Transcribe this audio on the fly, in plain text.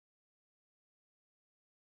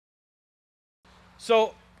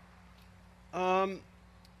So, um,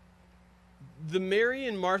 the Mary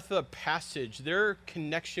and Martha passage, their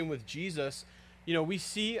connection with Jesus, we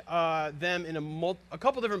see them in a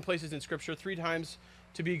couple different places in Scripture, 3 times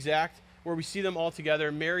to be exact, where we see them all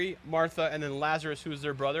together, Mary, Martha, and then Lazarus, who is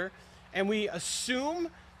their brother. And we assume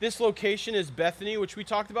this location is Bethany, which we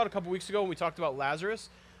talked about a couple weeks ago when we talked about Lazarus,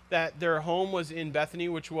 that their home was in Bethany,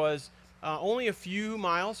 which was only a few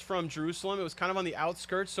miles from Jerusalem. It was kind of on the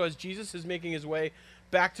outskirts. So as Jesus is making his way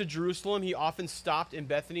back to Jerusalem, he often stopped in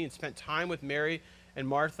Bethany and spent time with Mary and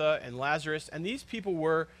Martha and Lazarus. And these people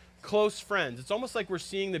were close friends. It's almost like we're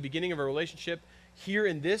seeing the beginning of a relationship here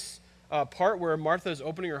in this part where Martha is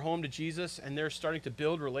opening her home to Jesus and they're starting to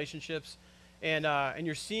build relationships. And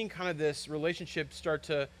you're seeing kind of this relationship start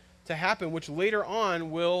to happen, which later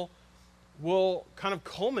on will kind of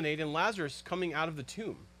culminate in Lazarus coming out of the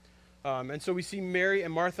tomb. And so we see Mary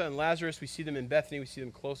and Martha and Lazarus. We see them in Bethany. We see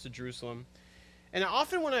them close to Jerusalem. And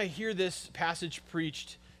often when I hear this passage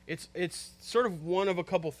preached, it's sort of one of a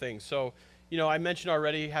couple things. So, I mentioned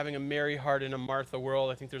already having a Mary heart in a Martha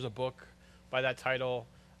world. I think there's a book by that title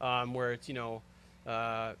where it's, you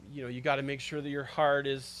got to make sure that your heart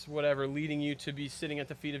is whatever, leading you to be sitting at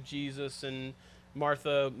the feet of Jesus. And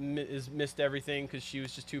Martha missed everything because she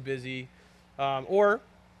was just too busy. Or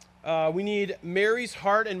we need Mary's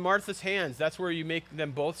heart and Martha's hands. That's where you make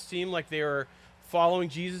them both seem like they are following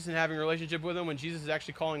Jesus and having a relationship with him when Jesus is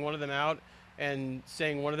actually calling one of them out and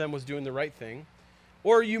saying one of them was doing the right thing.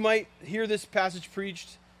 Or you might hear this passage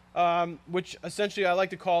preached, which essentially I like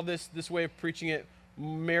to call this way of preaching it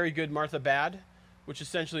Mary good, Martha bad, which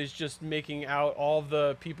essentially is just making out all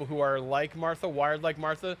the people who are like Martha, wired like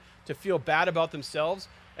Martha, to feel bad about themselves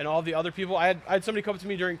and all the other people. I had somebody come up to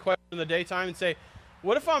me during question in the daytime and say,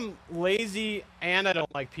 what if I'm lazy and I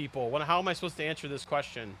don't like people? How am I supposed to answer this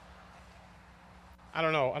question? I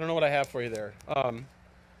don't know. I don't know what I have for you there.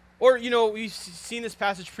 Or, we've seen this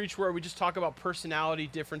passage preached where we just talk about personality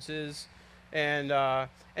differences. And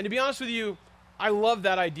to be honest with you, I love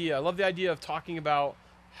that idea. I love the idea of talking about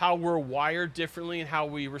how we're wired differently and how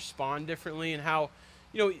we respond differently and how,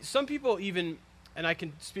 some people even, and I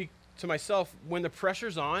can speak to myself, when the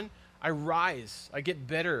pressure's on, I rise. I get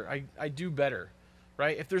better. I do better,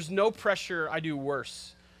 right? If there's no pressure, I do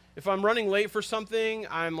worse. If I'm running late for something,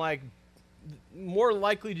 I'm like more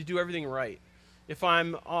likely to do everything right. If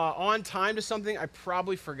I'm on time to something, I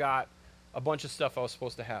probably forgot a bunch of stuff I was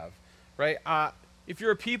supposed to have, right? If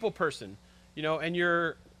you're a people person, and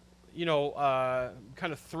you're,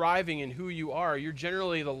 kind of thriving in who you are, you're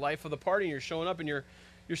generally the life of the party, and you're showing up, and you're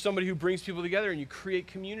somebody who brings people together, and you create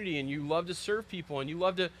community, and you love to serve people, and you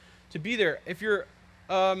love to be there. If you're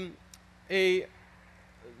a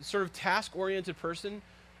sort of task-oriented person,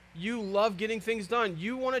 you love getting things done.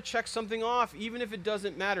 You want to check something off, even if it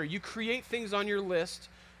doesn't matter. You create things on your list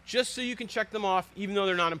just so you can check them off, even though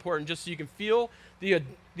they're not important, just so you can feel the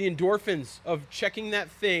endorphins of checking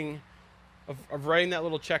that thing, of writing that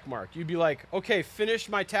little check mark. You'd be like, okay, finish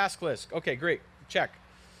my task list. Okay, great, check.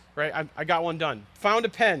 Right, I got one done. Found a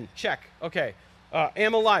pen, check. Okay,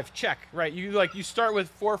 am alive, check. Right, you start with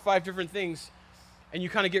 4 or 5 different things, and you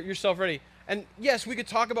kind of get yourself ready. And yes, we could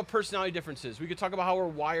talk about personality differences. We could talk about how we're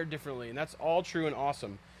wired differently, and that's all true and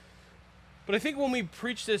awesome. But I think when we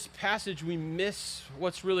preach this passage, we miss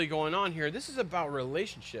what's really going on here. This is about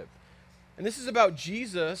relationship. And this is about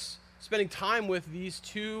Jesus spending time with these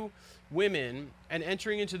 2 women and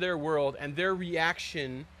entering into their world and their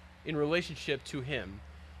reaction in relationship to him.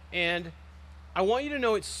 And I want you to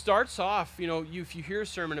know it starts off, if you hear a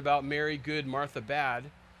sermon about Mary good, Martha bad,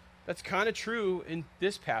 that's kind of true in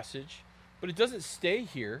this passage. But it doesn't stay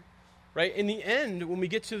here, right? In the end, when we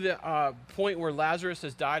get to the point where Lazarus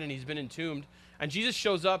has died and he's been entombed, and Jesus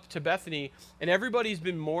shows up to Bethany, and everybody's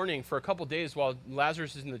been mourning for a couple days while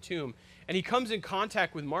Lazarus is in the tomb, and he comes in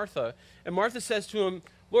contact with Martha, and Martha says to him,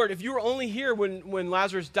 Lord, if you were only here when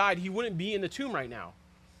Lazarus died, he wouldn't be in the tomb right now.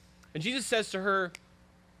 And Jesus says to her,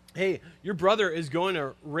 hey, your brother is going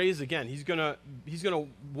to raise again. He's going to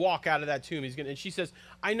walk out of that tomb. And she says,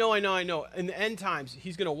 I know. In the end times,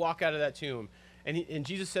 he's going to walk out of that tomb. And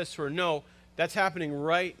Jesus says to her, no, that's happening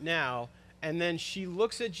right now. And then she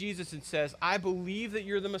looks at Jesus and says, I believe that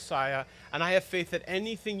you're the Messiah, and I have faith that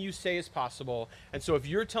anything you say is possible. And so if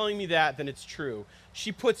you're telling me that, then it's true.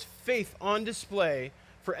 She puts faith on display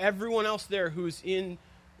for everyone else there who's in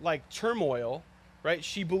turmoil. Right?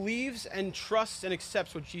 She believes and trusts and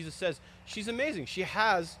accepts what Jesus says. She's amazing. She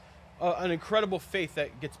has an incredible faith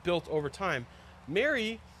that gets built over time.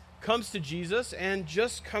 Mary comes to Jesus, and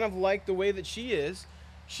just kind of like the way that she is,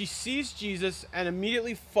 she sees Jesus and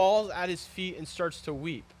immediately falls at his feet and starts to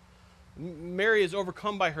weep. Mary is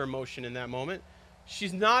overcome by her emotion in that moment.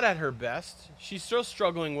 She's not at her best. She's still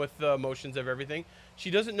struggling with the emotions of everything. She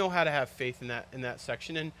doesn't know how to have faith in that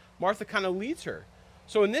section, and Martha kind of leads her.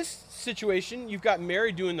 So in this situation, you've got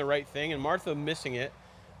Mary doing the right thing and Martha missing it.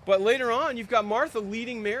 But later on, you've got Martha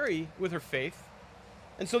leading Mary with her faith.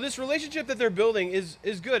 And so this relationship that they're building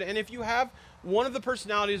is good. And if you have one of the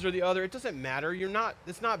personalities or the other, it doesn't matter.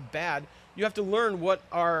 It's not bad. You have to learn what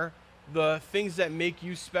are the things that make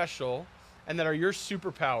you special and that are your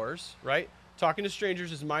superpowers, right? Talking to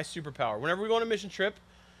strangers is my superpower. Whenever we go on a mission trip,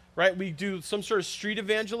 right, we do some sort of street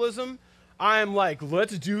evangelism. I'm like,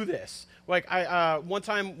 let's do this. Like one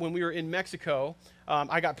time when we were in Mexico,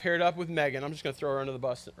 I got paired up with Megan. I'm just going to throw her under the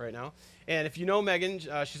bus right now. And if you know Megan,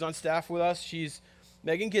 she's on staff with us.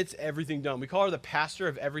 Megan gets everything done. We call her the pastor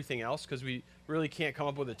of everything else because we really can't come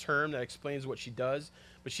up with a term that explains what she does.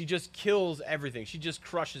 But she just kills everything. She just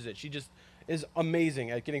crushes it. She just is amazing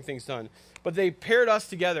at getting things done. But they paired us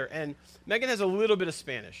together, and Megan has a little bit of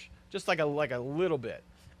Spanish, just like a little bit.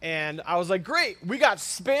 And I was like, great, we got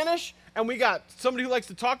Spanish, and we got somebody who likes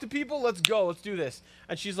to talk to people. Let's go. Let's do this.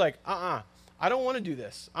 And she's like, I don't want to do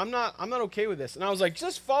this. I'm not okay with this. And I was like,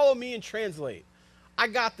 just follow me and translate. I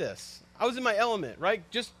got this. I was in my element, right?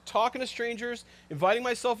 Just talking to strangers, inviting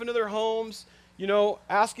myself into their homes,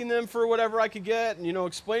 asking them for whatever I could get, and,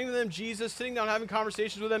 explaining to them Jesus, sitting down, having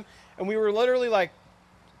conversations with them. And we were literally like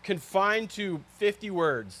confined to 50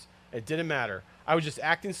 words. It didn't matter. I was just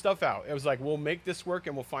acting stuff out. It was like, we'll make this work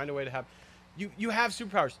and we'll find a way to have. You have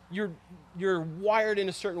superpowers. You're wired in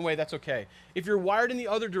a certain way. That's okay. If you're wired in the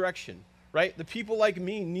other direction, right? The people like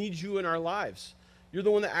me need you in our lives. You're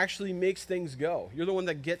the one that actually makes things go. You're the one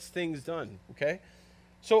that gets things done, okay?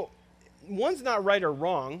 So one's not right or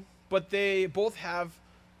wrong, but they both have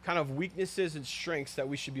kind of weaknesses and strengths that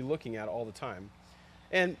we should be looking at all the time.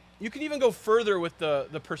 And you can even go further with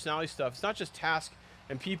the personality stuff. It's not just task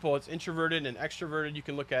and people. It's introverted and extroverted. You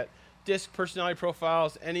can look at DISC personality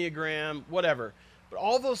profiles, Enneagram, whatever. But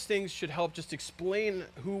all those things should help just explain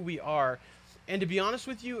who we are. And to be honest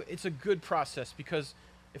with you, it's a good process because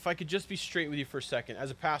if I could just be straight with you for a second, as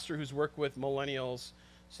a pastor who's worked with millennials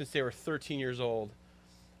since they were 13 years old,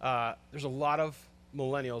 there's a lot of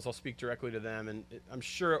millennials, I'll speak directly to them, and I'm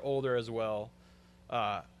sure older as well,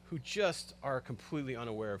 who just are completely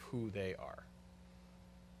unaware of who they are.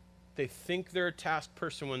 They think they're a task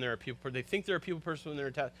person when they're a people person. They think they're a people person when they're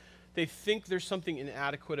a task. They think there's something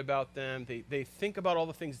inadequate about them. They think about all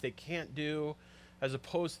the things they can't do as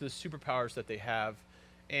opposed to the superpowers that they have.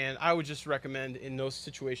 And I would just recommend in those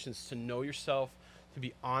situations to know yourself, to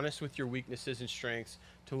be honest with your weaknesses and strengths,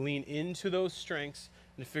 to lean into those strengths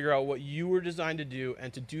and to figure out what you were designed to do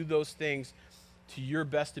and to do those things to your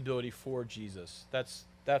best ability for Jesus. That's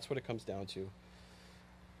what it comes down to.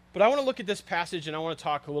 But I want to look at this passage and I want to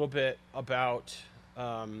talk a little bit about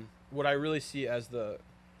what I really see as the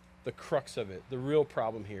crux of it, the real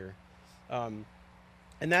problem here. And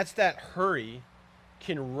that's that hurry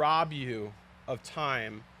can rob you of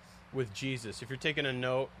time with Jesus. If you're taking a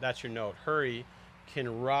note, that's your note. Hurry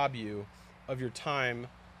can rob you of your time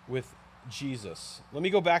with Jesus. Let me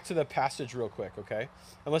go back to the passage real quick, okay?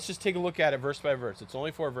 And let's just take a look at it verse by verse. It's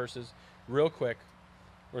only 4 verses, real quick.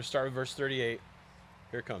 We're going to start with verse 38.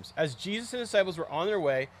 Here it comes. As Jesus and his disciples were on their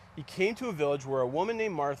way, he came to a village where a woman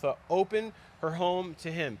named Martha opened her home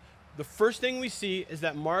to him. The first thing we see is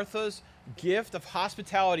that Martha's gift of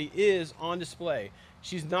hospitality is on display.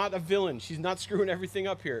 She's not a villain. She's not screwing everything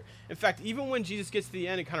up here. In fact, even when Jesus gets to the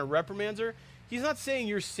end and kind of reprimands her, he's not saying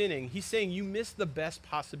you're sinning. He's saying you missed the best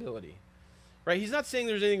possibility, right? He's not saying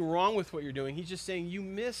there's anything wrong with what you're doing. He's just saying you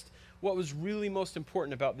missed what was really most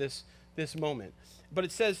important about this moment. But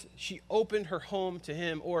it says she opened her home to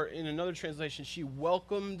him, or in another translation, she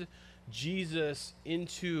welcomed Jesus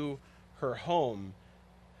into her home.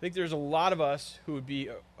 I think there's a lot of us who would be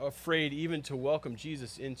afraid even to welcome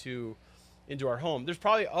Jesus into our home. There's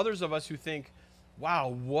probably others of us who think, wow,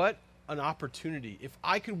 what an opportunity. If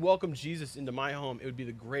I could welcome Jesus into my home, it would be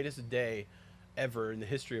the greatest day ever in the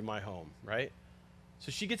history of my home, right?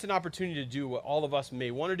 So she gets an opportunity to do what all of us may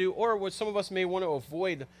want to do, or what some of us may want to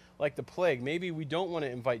avoid like the plague. Maybe we don't want to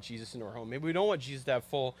invite Jesus into our home. Maybe we don't want Jesus to have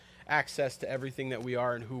full access to everything that we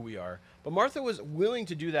are and who we are. But Martha was willing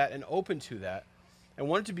to do that and open to that and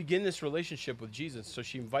wanted to begin this relationship with Jesus. So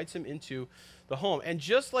she invites him into the home. And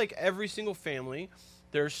just like every single family,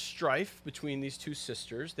 there's strife between these two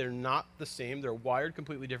sisters. They're not the same. They're wired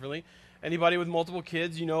completely differently. Anybody with multiple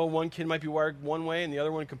kids, you know, one kid might be wired one way and the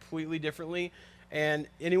other one completely differently. And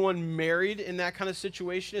anyone married in that kind of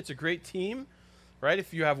situation, it's a great team, right?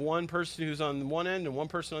 If you have one person who's on one end and one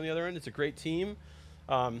person on the other end, it's a great team.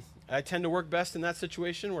 I tend to work best in that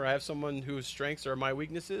situation where I have someone whose strengths are my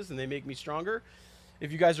weaknesses and they make me stronger.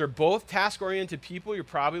 If you guys are both task-oriented people, you're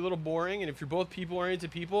probably a little boring. And if you're both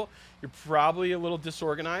people-oriented people, you're probably a little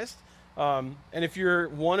disorganized. And if you're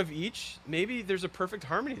one of each, maybe there's a perfect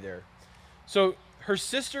harmony there. So her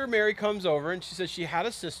sister Mary comes over, and she says she had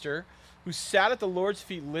a sister who sat at the Lord's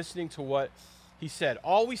feet listening to what he said.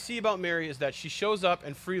 All we see about Mary is that she shows up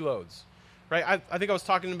and freeloads, right? I think I was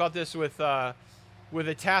talking about this with a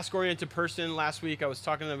task-oriented person last week. I was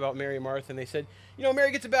talking about Mary and Martha, and they said,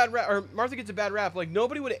 Mary gets a bad rap, or Martha gets a bad rap. Like,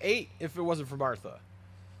 nobody would have ate if it wasn't for Martha.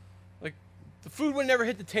 Like, the food would never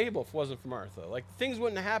hit the table if it wasn't for Martha. Like, things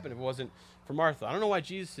wouldn't have happened if it wasn't for Martha. I don't know why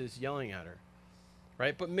Jesus is yelling at her,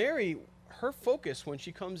 right? But Mary, her focus when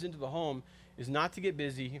she comes into the home is not to get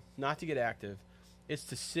busy, not to get active. It's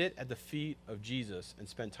to sit at the feet of Jesus and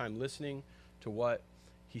spend time listening to what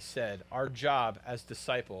he said. Our job as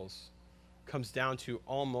disciples comes down to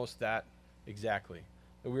almost that exactly.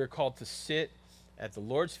 That we are called to sit at the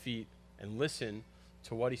Lord's feet and listen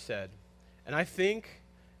to what he said. And I think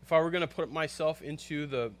if I were going to put myself into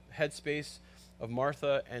the headspace of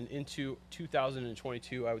Martha and into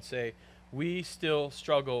 2022, I would say we still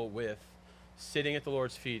struggle with sitting at the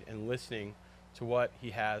Lord's feet and listening to what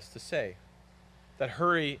he has to say. That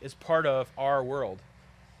hurry is part of our world.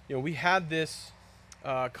 We had this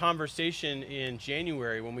conversation in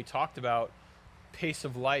January when we talked about pace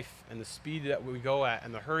of life and the speed that we go at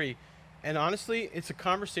and the hurry. And honestly, it's a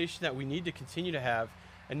conversation that we need to continue to have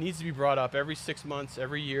and needs to be brought up every 6 months,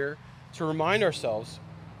 every year, to remind ourselves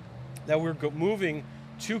that we're moving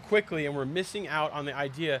too quickly and we're missing out on the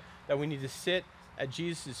idea that we need to sit at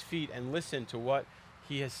Jesus' feet and listen to what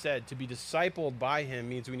he has said. To be discipled by him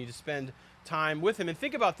means we need to spend time with him. And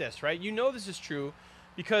think about this, right? This is true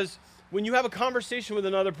because when you have a conversation with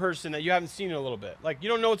another person that you haven't seen in a little bit, like you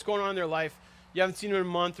don't know what's going on in their life, you haven't seen them in a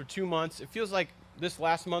month or 2 months, it feels like this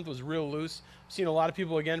last month was real loose. I've seen a lot of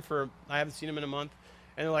people again I haven't seen them in a month,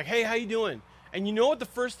 and they're like, hey, how you doing? And you know what the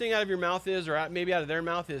first thing out of your mouth is, or maybe out of their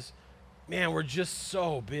mouth is, man, we're just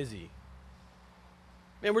so busy.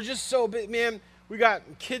 Man, we're just so busy. Man, we got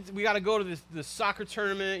kids, we got to go to this soccer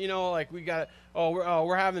tournament, like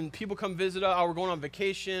we're having people come visit us. Oh, we're going on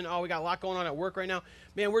vacation. Oh, we got a lot going on at work right now.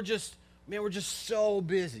 Man, we're just so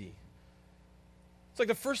busy. It's like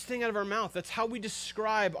the first thing out of our mouth. That's how we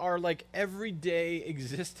describe our everyday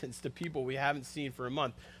existence to people we haven't seen for a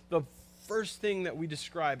month. The first thing that we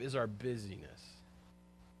describe is our busyness.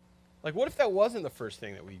 Like, what if that wasn't the first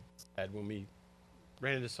thing that we said when we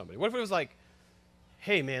ran into somebody? What if it was like,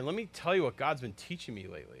 hey, man, let me tell you what God's been teaching me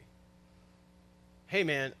lately. Hey,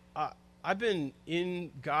 man, I've been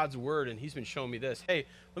in God's word, and he's been showing me this. Hey,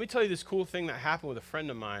 let me tell you this cool thing that happened with a friend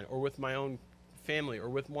of mine or with my own family or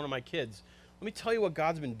with one of my kids. Let me tell you what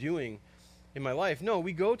God's been doing in my life. No,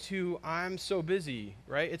 we go to, I'm so busy,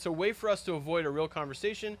 right? It's a way for us to avoid a real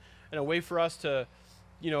conversation and a way for us to,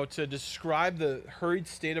 to describe the hurried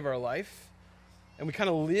state of our life. And we kind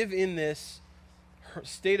of live in this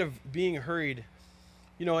state of being hurried.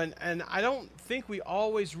 And I don't think we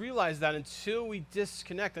always realize that until we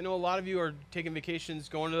disconnect. I know a lot of you are taking vacations,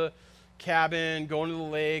 going to the cabin, going to the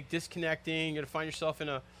lake, disconnecting. You're going to find yourself in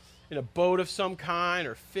a boat of some kind,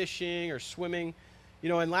 or fishing or swimming.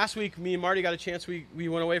 And last week, me and Marty got a chance. We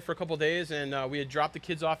went away for a couple of days, and we had dropped the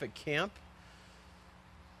kids off at camp.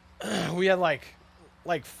 We had like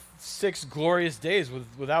 6 glorious days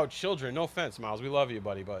without children. No offense, Miles. We love you,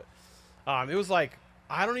 buddy. But it was like,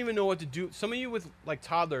 I don't even know what to do. Some of you with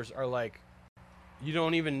toddlers are like, you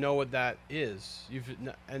don't even know what that is.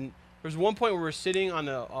 And there's one point where we were sitting on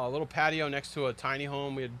a little patio next to a tiny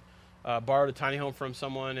home. We had borrowed a tiny home from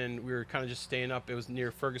someone, and we were kind of just staying up. It was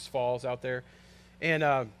near Fergus Falls out there.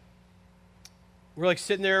 And we're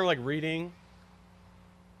sitting there reading.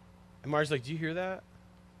 And Marge's like, do you hear that?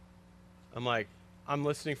 I'm like, I'm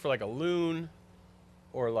listening for a loon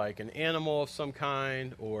or an animal of some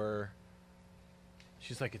kind, or...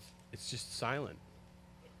 She's like, it's just silent.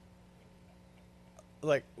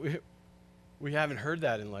 We haven't heard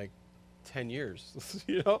that in 10 years.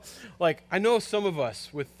 I know some of us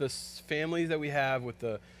with the families that we have, with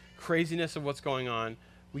the craziness of what's going on,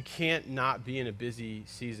 we can't not be in a busy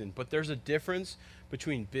season. But there's a difference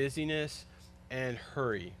between busyness and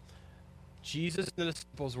hurry. Jesus and the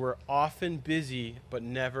disciples were often busy, but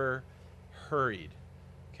never hurried.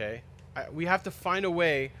 Okay? We have to find a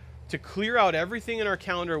way to clear out everything in our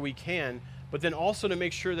calendar we can, but then also to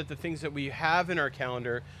make sure that the things that we have in our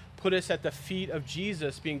calendar put us at the feet of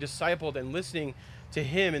Jesus, being discipled and listening to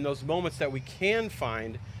him in those moments that we can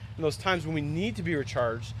find, in those times when we need to be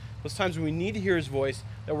recharged, those times when we need to hear his voice,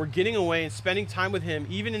 that we're getting away and spending time with him,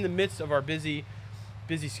 even in the midst of our busy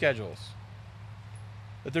schedules.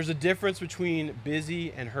 That there's a difference between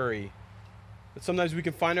busy and hurry. That sometimes we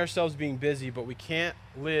can find ourselves being busy, but we can't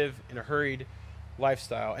live in a hurried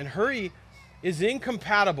lifestyle. And hurry is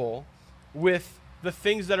incompatible with the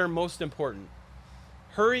things that are most important.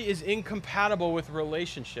 Hurry is incompatible with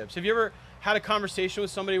relationships. Have you ever had a conversation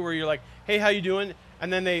with somebody where you're like, hey, how you doing?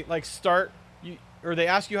 And then they like or they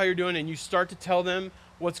ask you how you're doing, and you start to tell them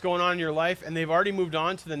what's going on in your life, and they've already moved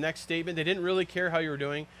on to the next statement. They didn't really care how you were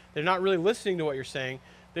doing. They're not really listening to what you're saying.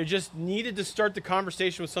 They just needed to start the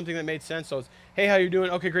conversation with something that made sense. So it's, hey, how you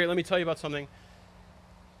doing? Okay, great. Let me tell you about something.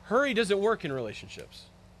 Hurry doesn't work in relationships.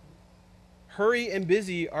 Hurry and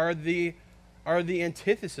busy are the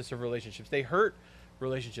antithesis of relationships. They hurt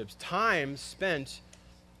relationships. Time spent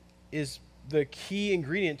is the key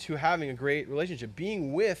ingredient to having a great relationship.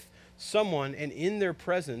 Being with someone and in their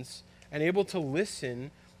presence and able to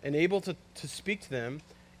listen and able to speak to them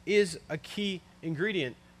is a key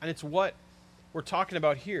ingredient. And it's what we're talking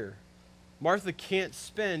about here. Martha can't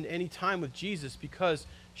spend any time with Jesus because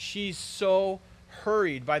she's so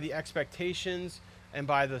hurried by the expectations and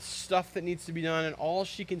by the stuff that needs to be done, and all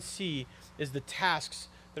she can see is the tasks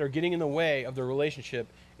that are getting in the way of the relationship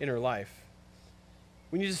in her life.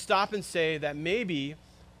 We need to stop and say that maybe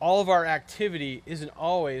all of our activity isn't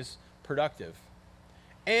always productive,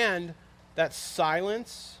 and that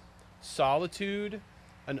silence, solitude,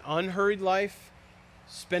 an unhurried life,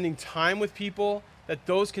 spending time with people, that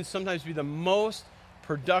those can sometimes be the most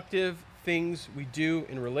productive things we do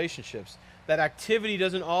in relationships. That activity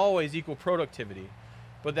doesn't always equal productivity,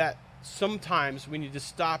 but that sometimes we need to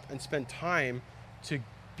stop and spend time to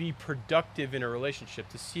be productive in a relationship,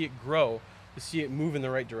 to see it grow, to see it move in the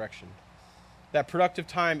right direction. That productive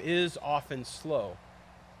time is often slow.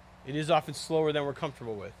 It is often slower than we're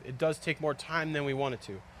comfortable with. It does take more time than we want it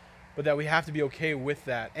to, but that we have to be okay with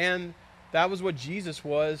that. And that was what Jesus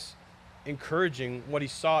was encouraging, what he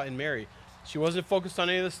saw in Mary. She wasn't focused on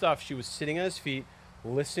any of the stuff. She was sitting at his feet,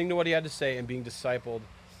 listening to what he had to say and being discipled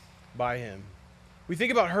by him. We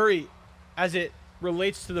think about hurry as it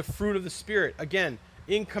relates to the fruit of the Spirit. Again,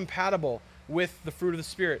 incompatible with the fruit of the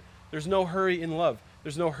Spirit. There's no hurry in love.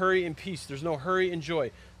 There's no hurry in peace. There's no hurry in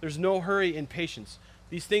joy. There's no hurry in patience.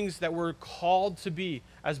 These things that we're called to be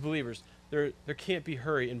as believers, there can't be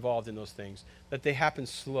hurry involved in those things. That they happen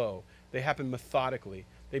slow. They happen methodically.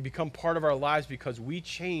 They become part of our lives because we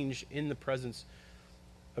change in the presence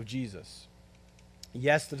of Jesus.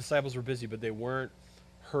 Yes, the disciples were busy, but they weren't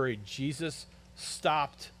hurried. Jesus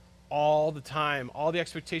stopped all the time. All the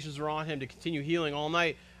expectations were on him to continue healing all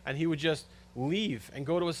night, and he would just leave and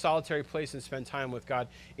go to a solitary place and spend time with God.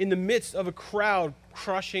 In the midst of a crowd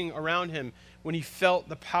crushing around him, when he felt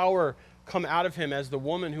the power come out of him as the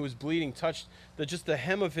woman who was bleeding touched just the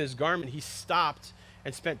hem of his garment, he stopped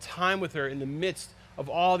and spent time with her in the midst of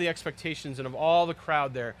all the expectations and of all the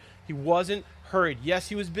crowd there. He wasn't hurried. Yes,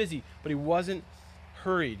 he was busy, but he wasn't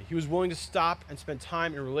hurried. He was willing to stop and spend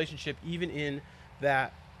time in relationship even in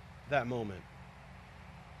that moment.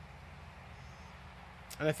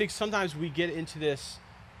 And I think sometimes we get into this,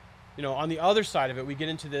 on the other side of it, we get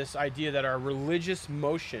into this idea that our religious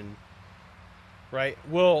motion, right,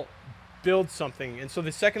 will build something. And so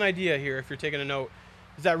the second idea here, if you're taking a note,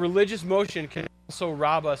 is that religious motion can also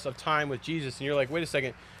rob us of time with Jesus. And you're like, wait a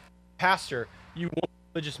second, Pastor, you want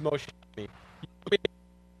religious motion from me?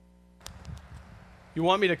 You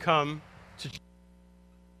want me to come to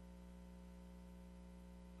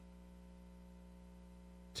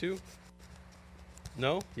two?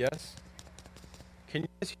 No? Yes? Can you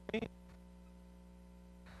guys hear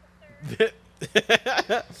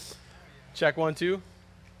me? Check 1, 2.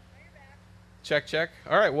 Check.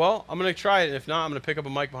 All right, well, I'm going to try it. And if not, I'm going to pick up a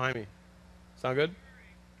mic behind me. Sound good?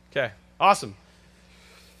 Okay, awesome.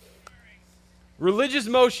 Religious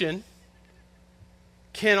motion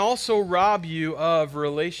can also rob you of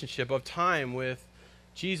relationship, of time with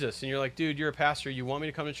Jesus. And you're like, dude, you're a pastor. You want me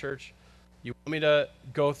to come to church? You want me to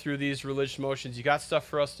go through these religious motions? You got stuff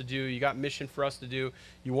for us to do. You got mission for us to do.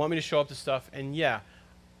 You want me to show up to stuff. And yeah,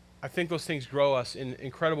 I think those things grow us in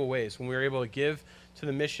incredible ways. When we're able to give to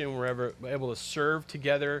the mission, we're able to serve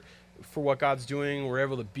together for what God's doing. We're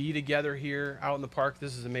able to be together here out in the park.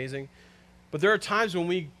 This is amazing. But there are times when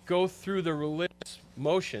we go through the religious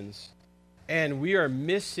motions and we are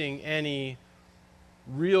missing any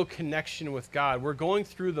real connection with God. We're going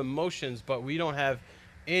through the motions, but we don't have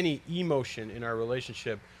any emotion in our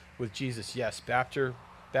relationship with Jesus. Yes,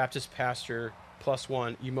 Baptist pastor,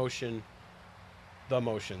 +1, emotion, the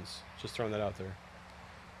motions. Just throwing that out there.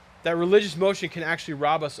 That religious motion can actually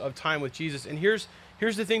rob us of time with Jesus. And here's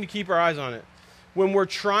the thing to keep our eyes on it. When we're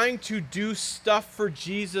trying to do stuff for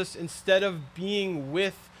Jesus instead of being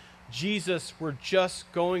with Jesus, we're just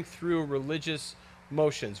going through religious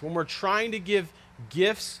motions, when we're trying to give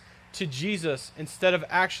gifts to Jesus instead of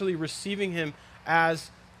actually receiving him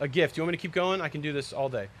as a gift. You want me to keep going? I can do this all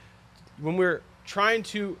day. When we're trying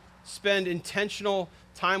to spend intentional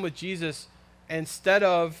time with Jesus instead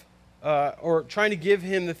of, or trying to give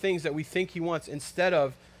him the things that we think he wants instead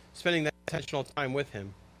of spending that intentional time with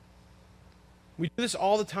him. We do this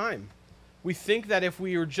all the time. We think that if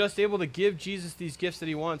we are just able to give Jesus these gifts that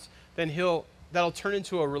he wants, then that'll turn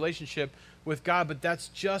into a relationship with God, but that's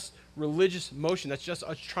just religious motion. That's just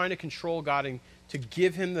us trying to control God and to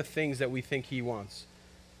give him the things that we think he wants.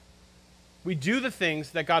 We do the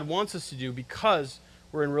things that God wants us to do because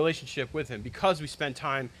we're in relationship with him, because we spend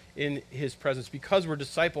time in his presence, because we're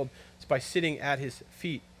discipled by sitting at his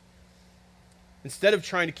feet. Instead of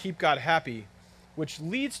trying to keep God happy, which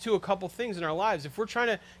leads to a couple things in our lives. If we're trying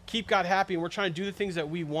to keep God happy and we're trying to do the things that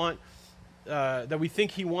we want, that we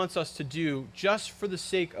think he wants us to do just for the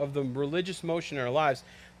sake of the religious motion in our lives,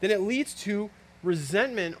 then it leads to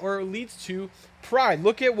resentment or it leads to pride.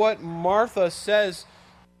 Look at what Martha says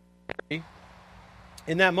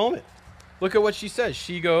in that moment. Look at what she says.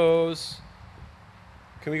 She goes,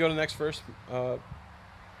 can we go to the next verse?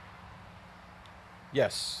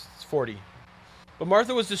 Yes, it's 40. But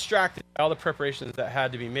Martha was distracted by all the preparations that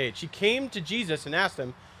had to be made. She came to Jesus and asked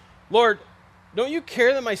him, Lord, don't you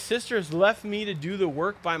care that my sister has left me to do the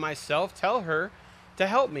work by myself? Tell her to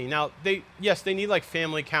help me. Now, they need like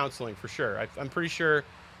family counseling for sure. I'm pretty sure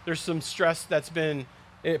there's some stress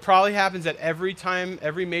it probably happens at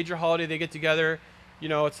every major holiday they get together. You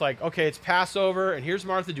know, it's like, okay, it's Passover, and here's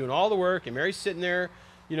Martha doing all the work, and Mary's sitting there,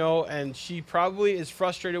 you know, and she probably is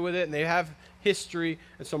frustrated with it, and they have history,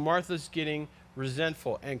 and so Martha's getting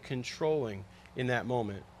resentful and controlling in that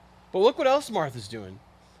moment. But look what else Martha's doing.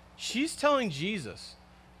 She's telling Jesus,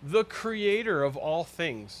 the creator of all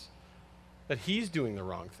things, that he's doing the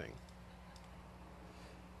wrong thing.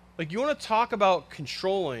 Like, you want to talk about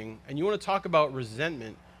controlling and you want to talk about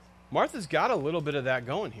resentment, Martha's got a little bit of that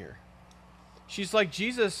going here. She's like,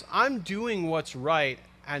 Jesus, I'm doing what's right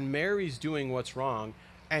and Mary's doing what's wrong,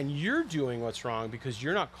 and you're doing what's wrong because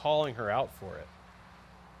you're not calling her out for it.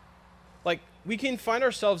 Like, we can find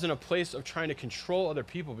ourselves in a place of trying to control other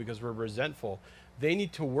people because we're resentful. They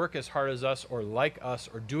need to work as hard as us or like us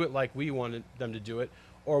or do it like we wanted them to do it,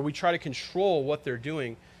 or we try to control what they're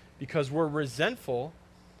doing because we're resentful,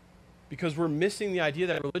 because we're missing the idea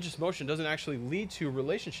that religious motion doesn't actually lead to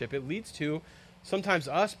relationship. It leads to sometimes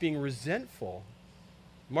us being resentful.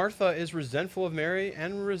 Martha is resentful of Mary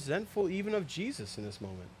and resentful even of Jesus in this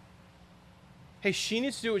moment. Hey, she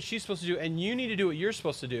needs to do what she's supposed to do, and you need to do what you're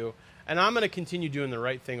supposed to do, and I'm going to continue doing the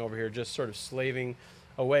right thing over here, just sort of slaving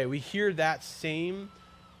away. We hear that same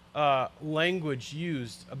language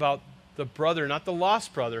used about the brother, not the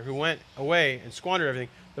lost brother who went away and squandered everything,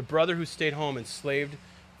 the brother who stayed home and slaved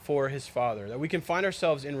for his father. That we can find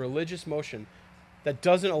ourselves in religious motion that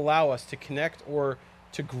doesn't allow us to connect or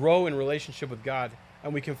to grow in relationship with God,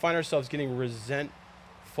 and we can find ourselves getting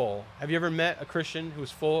resentful. Have you ever met a Christian who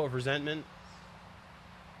is full of resentment?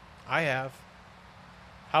 I have.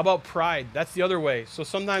 How about pride? That's the other way. So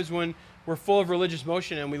sometimes when we're full of religious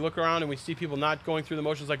motion and we look around and we see people not going through the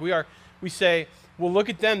motions like we are, we say, well, look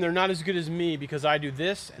at them. They're not as good as me because I do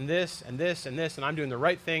this and this and this and this, and I'm doing the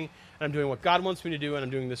right thing, and I'm doing what God wants me to do, and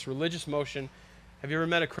I'm doing this religious motion. Have you ever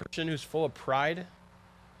met a Christian who's full of pride?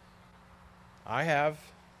 I have.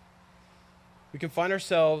 We can find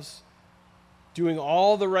ourselves doing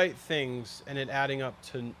all the right things and it adding up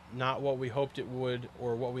to not what we hoped it would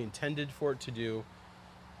or what we intended for it to do.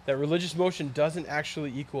 That religious motion doesn't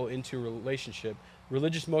actually equal into relationship.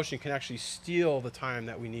 Religious motion can actually steal the time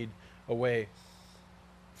that we need away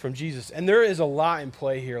from Jesus. And there is a lot in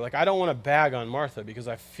play here. Like, I don't want to bag on Martha because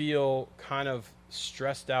I feel kind of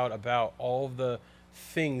stressed out about all of the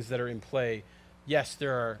things that are in play. Yes,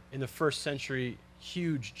 there are, in the first century,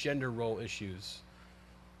 huge gender role issues.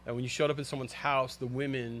 And when you showed up in someone's house, the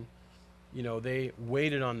women, they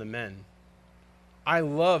waited on the men. I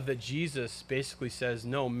love that Jesus basically says,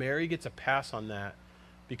 no, Mary gets a pass on that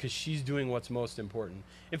because she's doing what's most important.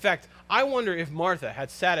 In fact, I wonder if Martha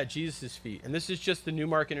had sat at Jesus' feet, and this is just the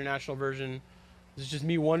Newmark International version. This is just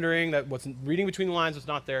me wondering that what's reading between the lines, what's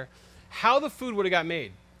not there, how the food would have got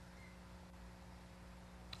made.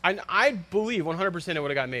 I believe 100% it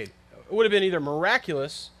would have got made. It would have been either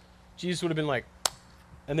miraculous, Jesus would have been like,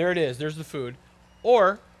 and there it is, there's the food,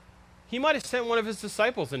 or he might have sent one of his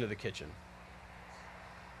disciples into the kitchen.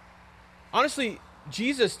 Honestly,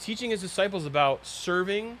 Jesus teaching his disciples about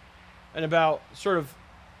serving and about sort of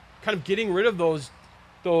kind of getting rid of those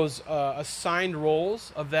assigned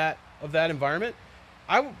roles of that environment,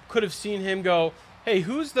 I could have seen him go, hey,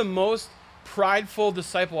 who's the most prideful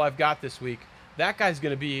disciple I've got this week, that guy's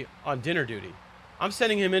going to be on dinner duty. I'm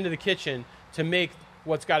sending him into the kitchen to make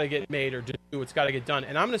what's got to get made or do what's got to get done.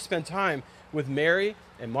 And I'm going to spend time with Mary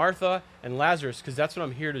and Martha and Lazarus because that's what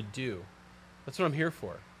I'm here to do. That's what I'm here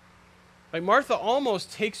for. Like Martha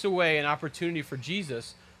almost takes away an opportunity for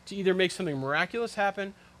Jesus to either make something miraculous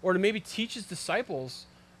happen or to maybe teach his disciples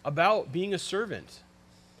about being a servant.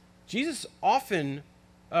 Jesus often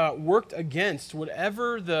worked against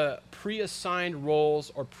whatever the pre-assigned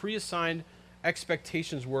roles or pre-assigned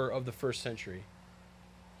expectations were of the first century.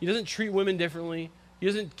 He doesn't treat women differently. He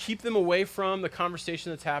doesn't keep them away from the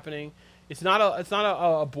conversation that's happening. It's not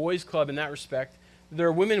a boys' club in that respect. There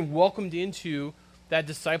are women welcomed into that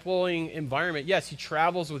discipling environment. Yes, he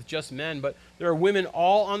travels with just men, but there are women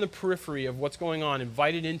all on the periphery of what's going on,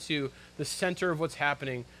 invited into the center of what's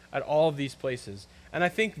happening at all of these places. And I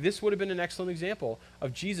think this would have been an excellent example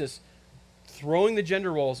of Jesus throwing the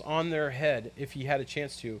gender roles on their head if he had a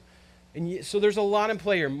chance to. And so there's a lot in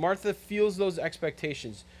play here. Martha feels those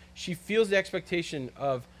expectations. She feels the expectation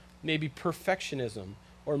of maybe perfectionism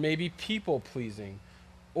or maybe people-pleasing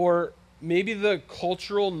or maybe the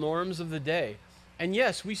cultural norms of the day. And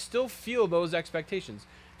yes, we still feel those expectations.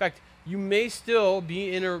 In fact, you may still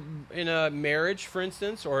be in a marriage, for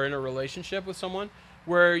instance, or in a relationship with someone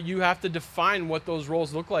where you have to define what those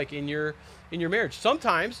roles look like in your marriage.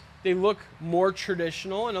 Sometimes they look more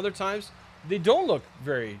traditional, and other times they don't look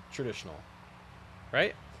very traditional,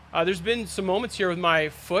 right? There's been some moments here with my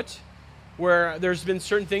foot where there's been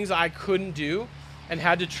certain things I couldn't do and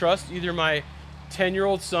had to trust either my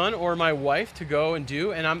 10-year-old son or my wife to go and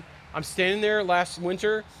do, and I'm standing there last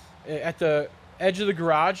winter at the edge of the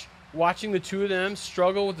garage watching the two of them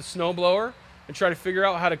struggle with the snowblower and try to figure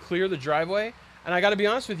out how to clear the driveway. And I got to be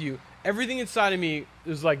honest with you, everything inside of me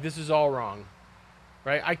is like, this is all wrong,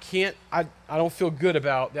 right? I don't feel good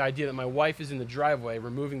about the idea that my wife is in the driveway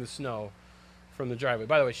removing the snow from the driveway.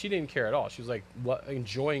 By the way, she didn't care at all. She was like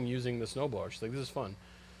enjoying using the snowblower. She's like, this is fun.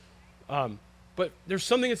 But there's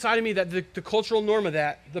something inside of me that the cultural norm of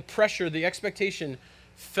that, the pressure, the expectation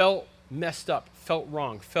felt messed up, felt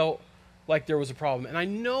wrong, felt like there was a problem. And I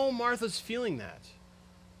know Martha's feeling that.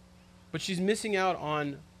 But she's missing out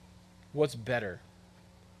on what's better.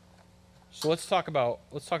 So let's talk about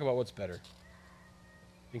what's better.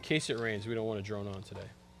 In case it rains, we don't want to drone on today.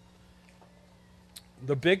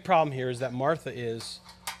 The big problem here is that Martha is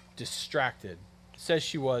distracted. It says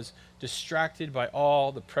she was distracted by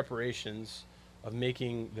all the preparations of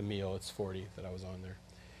making the meal. It's 40 that I was on there.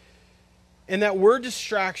 And that word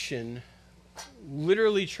distraction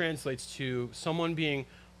literally translates to someone being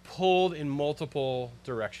pulled in multiple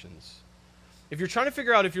directions. If you're trying to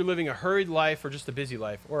figure out if you're living a hurried life or just a busy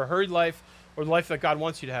life, or a hurried life or the life that God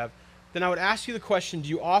wants you to have, then I would ask you the question, do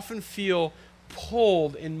you often feel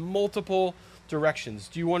pulled in multiple directions?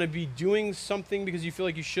 Do you want to be doing something because you feel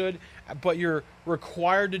like you should, but you're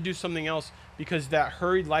required to do something else because that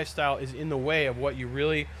hurried lifestyle is in the way of what you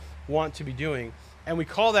really want to be doing? And we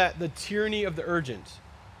call that the tyranny of the urgent,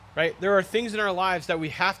 right? There are things in our lives that we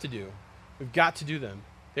have to do. We've got to do them.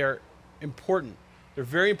 They're important. They're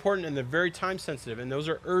very important and they're very time sensitive, and those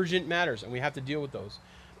are urgent matters, and we have to deal with those.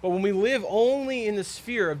 But when we live only in the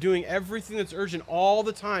sphere of doing everything that's urgent all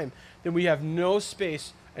the time, then we have no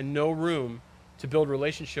space and no room to build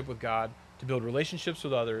relationship with God, to build relationships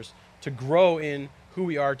with others, to grow in who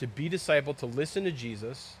we are, to be discipled, to listen to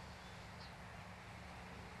Jesus.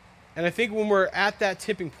 And I think when we're at that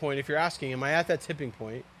tipping point, if you're asking, am I at that tipping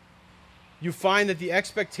point? You find that the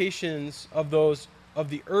expectations of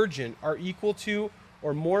the urgent are equal to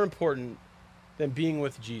or more important than being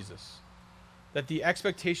with Jesus. That the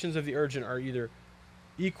expectations of the urgent are either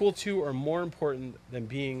equal to or more important than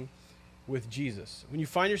being with Jesus. When you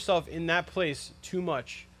find yourself in that place too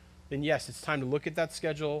much, then yes, it's time to look at that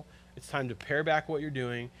schedule. It's time to pare back what you're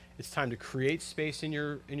doing. It's time to create space in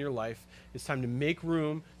your life. It's time to make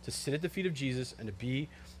room to sit at the feet of Jesus and to be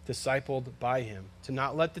discipled by him. To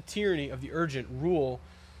not let the tyranny of the urgent rule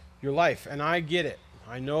your life. And I get it.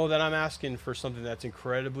 I know that I'm asking for something that's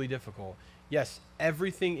incredibly difficult. Yes,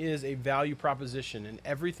 everything is a value proposition, and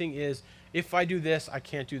everything is, if I do this, I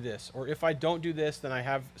can't do this. Or if I don't do this, then I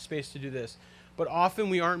have space to do this. But often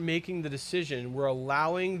we aren't making the decision. We're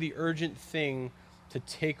allowing the urgent thing to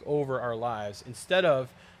take over our lives instead of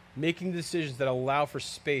making decisions that allow for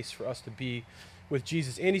space for us to be with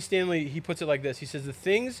Jesus. Andy Stanley, he puts it like this. He says, the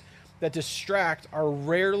things that distract are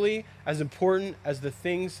rarely as important as the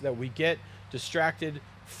things that we get distracted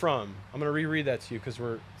from. I'm going to reread that to you because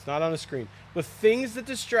it's not on the screen. The things that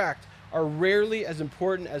distract are rarely as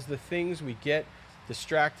important as the things we get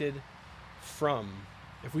distracted from.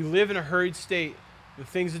 If we live in a hurried state, the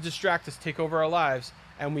things that distract us take over our lives,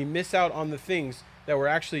 and we miss out on the things that we're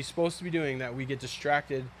actually supposed to be doing that we get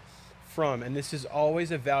distracted from. And this is always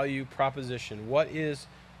a value proposition. What is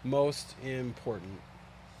most important?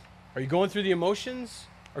 Are you going through the emotions,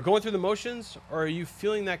 or are you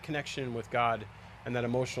feeling that connection with God and that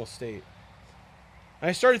emotional state? And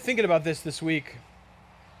I started thinking about this week.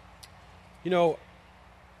 There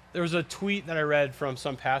was a tweet that I read from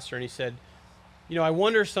some pastor, and he said, I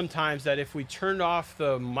wonder sometimes that if we turned off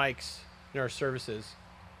the mics in our services,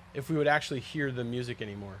 if we would actually hear the music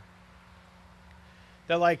anymore.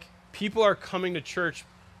 That people are coming to church,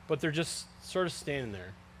 but they're just sort of standing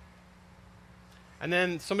there. And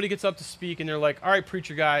then somebody gets up to speak, and they're like, all right,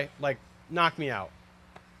 preacher guy, knock me out.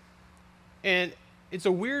 And it's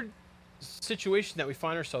a weird situation that we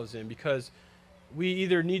find ourselves in, because we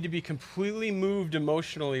either need to be completely moved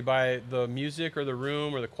emotionally by the music or the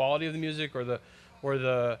room or the quality of the music or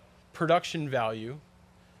the production value,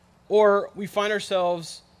 or we find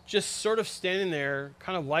ourselves just sort of standing there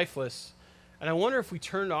kind of lifeless. And I wonder if we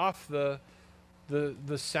turned off the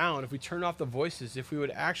sound, if we turned off the voices, if we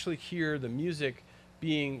would actually hear the music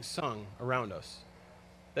being sung around us.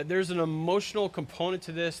 That there's an emotional component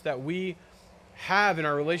to this that we have in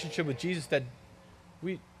our relationship with Jesus that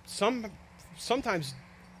sometimes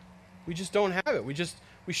we just don't have it.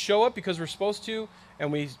 We show up because we're supposed to,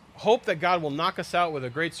 and we hope that God will knock us out with a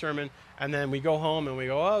great sermon, and then we go home and we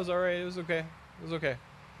go, oh, it was all right, it was okay.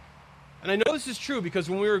 And I know this is true because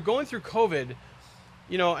when we were going through COVID,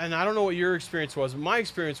 and I don't know what your experience was, but my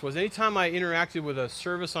experience was anytime I interacted with a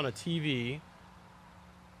service on a TV,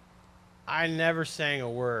 I never sang a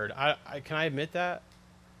word. Can I admit that?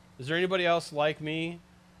 Is there anybody else like me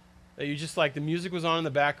that you just the music was on in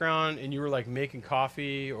the background and you were making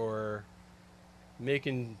coffee or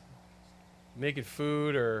making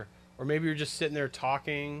food or maybe you're just sitting there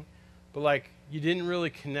talking, but you didn't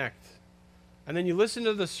really connect. And then you listened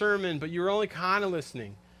to the sermon, but you were only kind of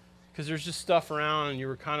listening because there's just stuff around and you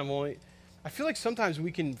were kind of only... I feel like sometimes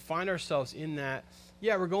we can find ourselves in that,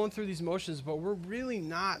 yeah, we're going through these motions, but we're really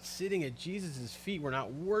not sitting at Jesus' feet. We're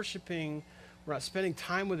not worshiping. We're not spending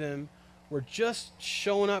time with him. We're just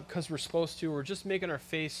showing up because we're supposed to. We're just making our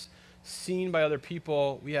face seen by other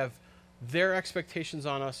people. We have their expectations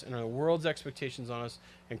on us and the world's expectations on us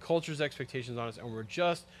and culture's expectations on us, and we're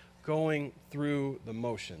just going through the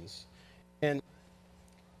motions. And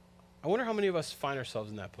I wonder how many of us find ourselves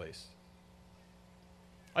in that place.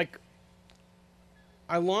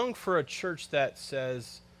 I long for a church that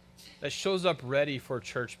shows up ready for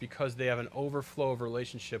church because they have an overflow of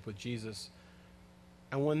relationship with Jesus.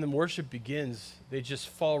 And when the worship begins, they just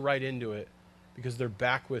fall right into it because they're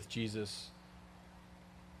back with Jesus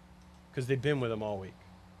because they've been with him all week.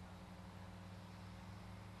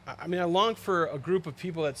 I long for a group of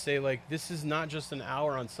people that say, this is not just an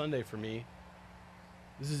hour on Sunday for me.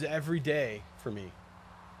 This is every day for me.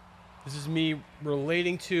 This is me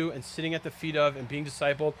relating to and sitting at the feet of and being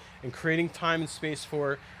discipled and creating time and space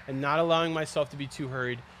for and not allowing myself to be too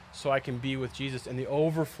hurried so I can be with Jesus. And the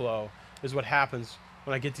overflow is what happens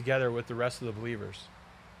when I get together with the rest of the believers.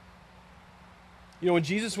 When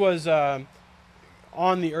Jesus was on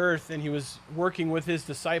the earth and he was working with his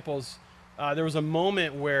disciples, there was a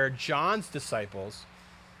moment where John's disciples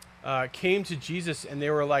came to Jesus and they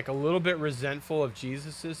were a little bit resentful of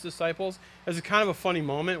Jesus's disciples. It was kind of a funny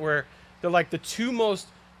moment where they're the two most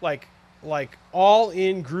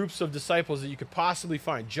all-in groups of disciples that you could possibly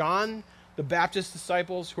find. John the Baptist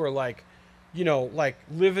disciples who are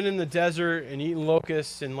living in the desert and eating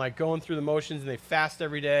locusts and going through the motions, and they fast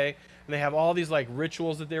every day, and they have all these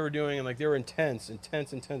rituals that they were doing, and they were intense. And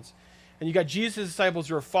you got Jesus' disciples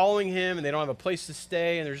who are following him, and they don't have a place to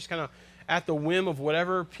stay, and they're just kind of at the whim of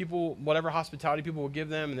whatever hospitality people will give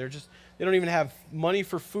them, and they don't even have money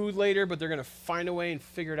for food later, but they're going to find a way and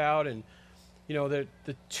figure it out. And the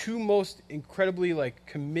two most incredibly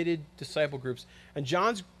committed disciple groups. And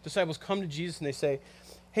John's disciples come to Jesus and they say,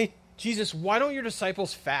 hey, Jesus, why don't your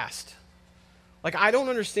disciples fast? I don't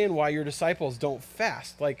understand why your disciples don't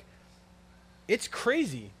fast. It's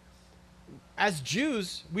crazy. As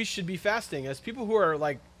Jews, we should be fasting. As people who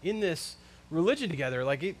are in this religion together,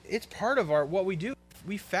 it's part of what we do.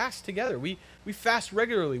 We fast together. We fast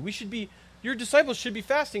regularly. Your disciples should be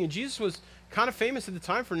fasting. And Jesus was kind of famous at the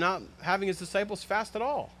time for not having his disciples fast at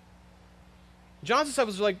all. John's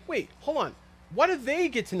disciples were wait, hold on. Why do they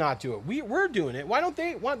get to not do it? We're doing it. Why don't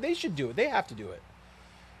they? They should do it. They have to do it.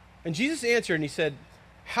 And Jesus answered and he said,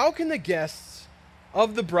 how can the guests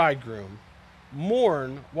of the bridegroom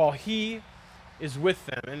mourn while he is with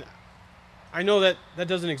them? And I know that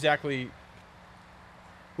doesn't exactly,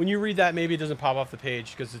 when you read that, maybe it doesn't pop off the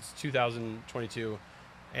page because it's 2022.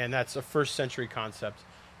 And that's a first century concept.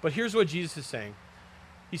 But here's what Jesus is saying.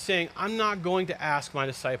 He's saying, I'm not going to ask my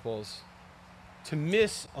disciples to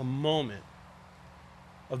miss a moment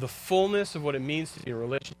of the fullness of what it means to be in a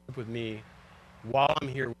relationship with me while I'm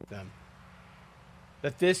here with them.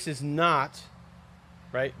 That this is not,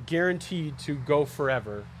 right, guaranteed to go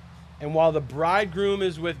forever. And while the bridegroom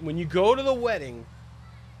is when you go to the wedding,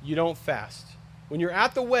 you don't fast. When you're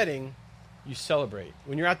at the wedding, you celebrate.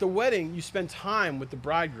 When you're at the wedding, you spend time with the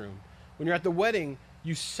bridegroom. When you're at the wedding,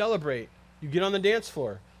 you celebrate. You get on the dance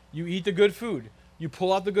floor. You eat the good food. You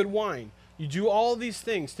pull out the good wine. You do all these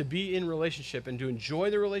things to be in relationship and to enjoy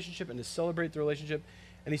the relationship and to celebrate the relationship.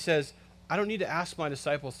 And he says, I don't need to ask my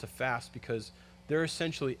disciples to fast because they're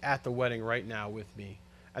essentially at the wedding right now with me.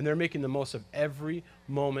 And they're making the most of every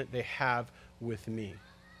moment they have with me.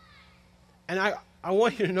 And I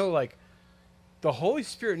want you to know, like, the Holy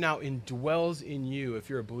Spirit now indwells in you if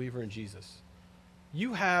you're a believer in Jesus.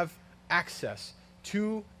 You have access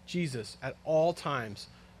to Jesus at all times,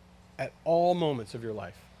 at all moments of your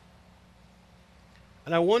life.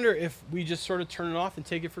 And I wonder if we just sort of turn it off and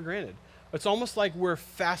take it for granted. It's almost like we're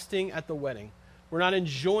fasting at the wedding. We're not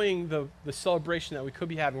enjoying the celebration that we could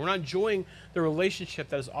be having. We're not enjoying the relationship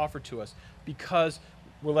that is offered to us because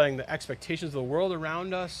we're letting the expectations of the world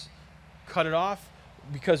around us cut it off,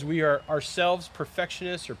 because we are ourselves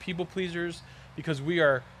perfectionists or people pleasers, because we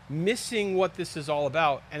are missing what this is all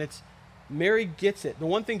about. And Mary gets it. The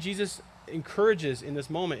one thing Jesus encourages in this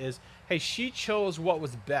moment is, hey, she chose what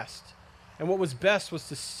was best. And what was best was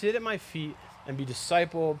to sit at my feet and be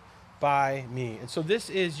discipled by me. And so this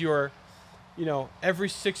is your, every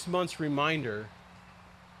 6 months reminder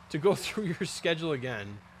to go through your schedule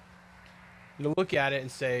again, and to look at it and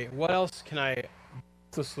say, what else can I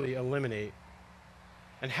ruthlessly eliminate?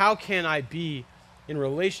 And how can I be in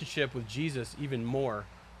relationship with Jesus even more?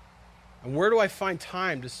 And where do I find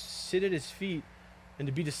time to sit at his feet and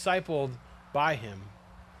to be discipled by him?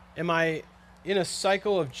 Am I in a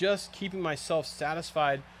cycle of just keeping myself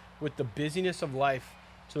satisfied with the busyness of life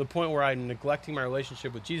to the point where I'm neglecting my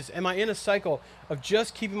relationship with Jesus? Am I in a cycle of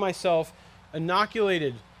just keeping myself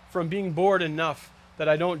inoculated from being bored enough that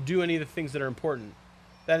I don't do any of the things that are important?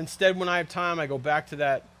 That instead, when I have time, I go back to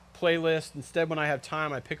that playlist. Instead, when I have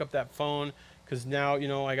time, I pick up that phone because now,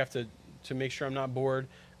 I have to make sure I'm not bored.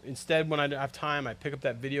 Instead, when I have time, I pick up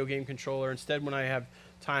that video game controller. Instead, when I have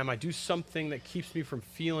time, I do something that keeps me from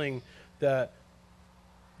feeling the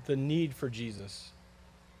need for Jesus.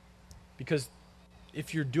 Because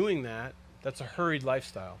if you're doing that, that's a hurried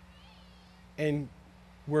lifestyle. And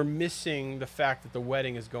we're missing the fact that the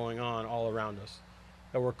wedding is going on all around us.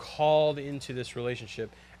 That we're called into this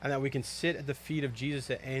relationship and that we can sit at the feet of Jesus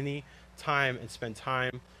at any time and spend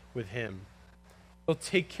time with him. He'll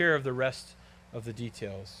take care of the rest of the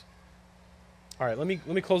details. All right, let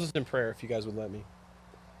me close this in prayer if you guys would let me.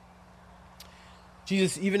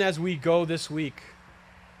 Jesus, even as we go this week,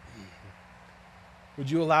 would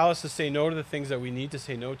you allow us to say no to the things that we need to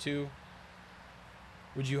say no to?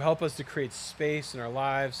 Would you help us to create space in our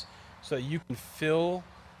lives so that you can fill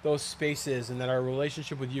those spaces and that our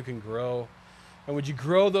relationship with you can grow? And would you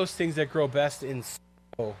grow those things that grow best in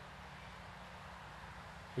soul?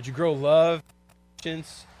 Would you grow love,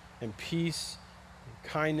 patience, and peace,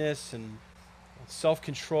 and kindness, and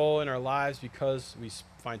self-control in our lives because we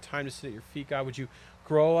find time to sit at your feet, God? Would you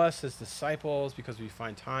grow us as disciples because we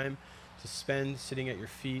find time to spend sitting at your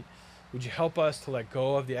feet? Would you help us to let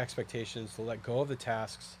go of the expectations, to let go of the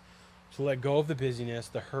tasks, to let go of the busyness,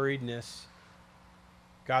 the hurriedness?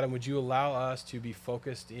 God, and would you allow us to be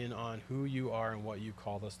focused in on who you are and what you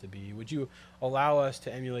called us to be? Would you allow us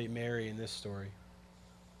to emulate Mary in this story?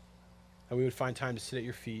 And we would find time to sit at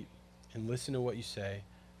your feet and listen to what you say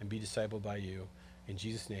and be discipled by you. In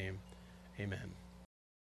Jesus' name, amen.